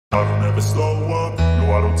never slow up,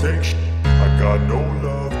 no I don't take shit. I got no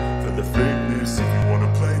love for the fakeness. If you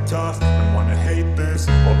wanna play tough and wanna hate this,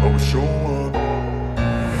 I'll always show up.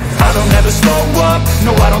 I don't ever slow up,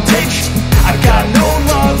 no I don't take shit. I got no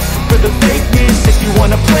love for the fakeness. If you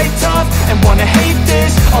wanna play tough and wanna hate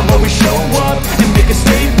this, I'll always show up and make a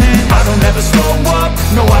statement. I don't ever slow up,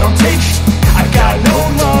 no I don't take shit. I got no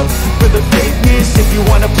love for the fakeness. If you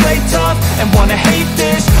wanna play tough and wanna hate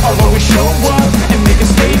this, I'll always show up and make a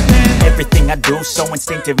statement. Everything I do so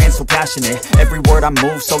instinctive and so passionate. Every word I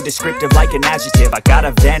move so descriptive like an adjective. I got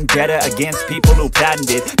a vendetta against people who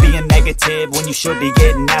patented being negative when you should be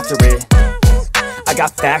getting after it. I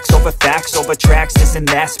got facts over tracks, this and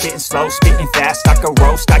that. Spitting slow, spitting fast, I could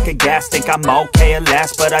roast, I could gas. Think I'm okay at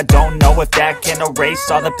last, but I don't know if that can erase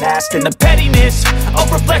all the past. And the pettiness, a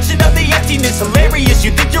reflection of the emptiness. Hilarious,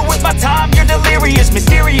 you think you're with my time, you're delirious.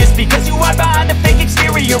 Mysterious, because you hide behind a fake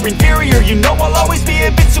exterior. Inferior, you know I'll always be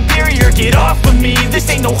a bit superior. Get off of me, this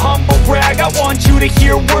ain't no humble brag. I want you to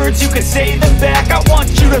hear words, you can say them back. I want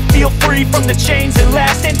you to feel free from the chains at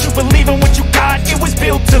last, and to believe in what you got, it was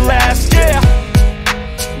built to last, yeah.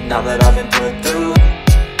 Now that I've been put through,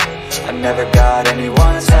 I never got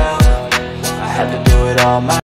anyone's help. I had to do it all myself.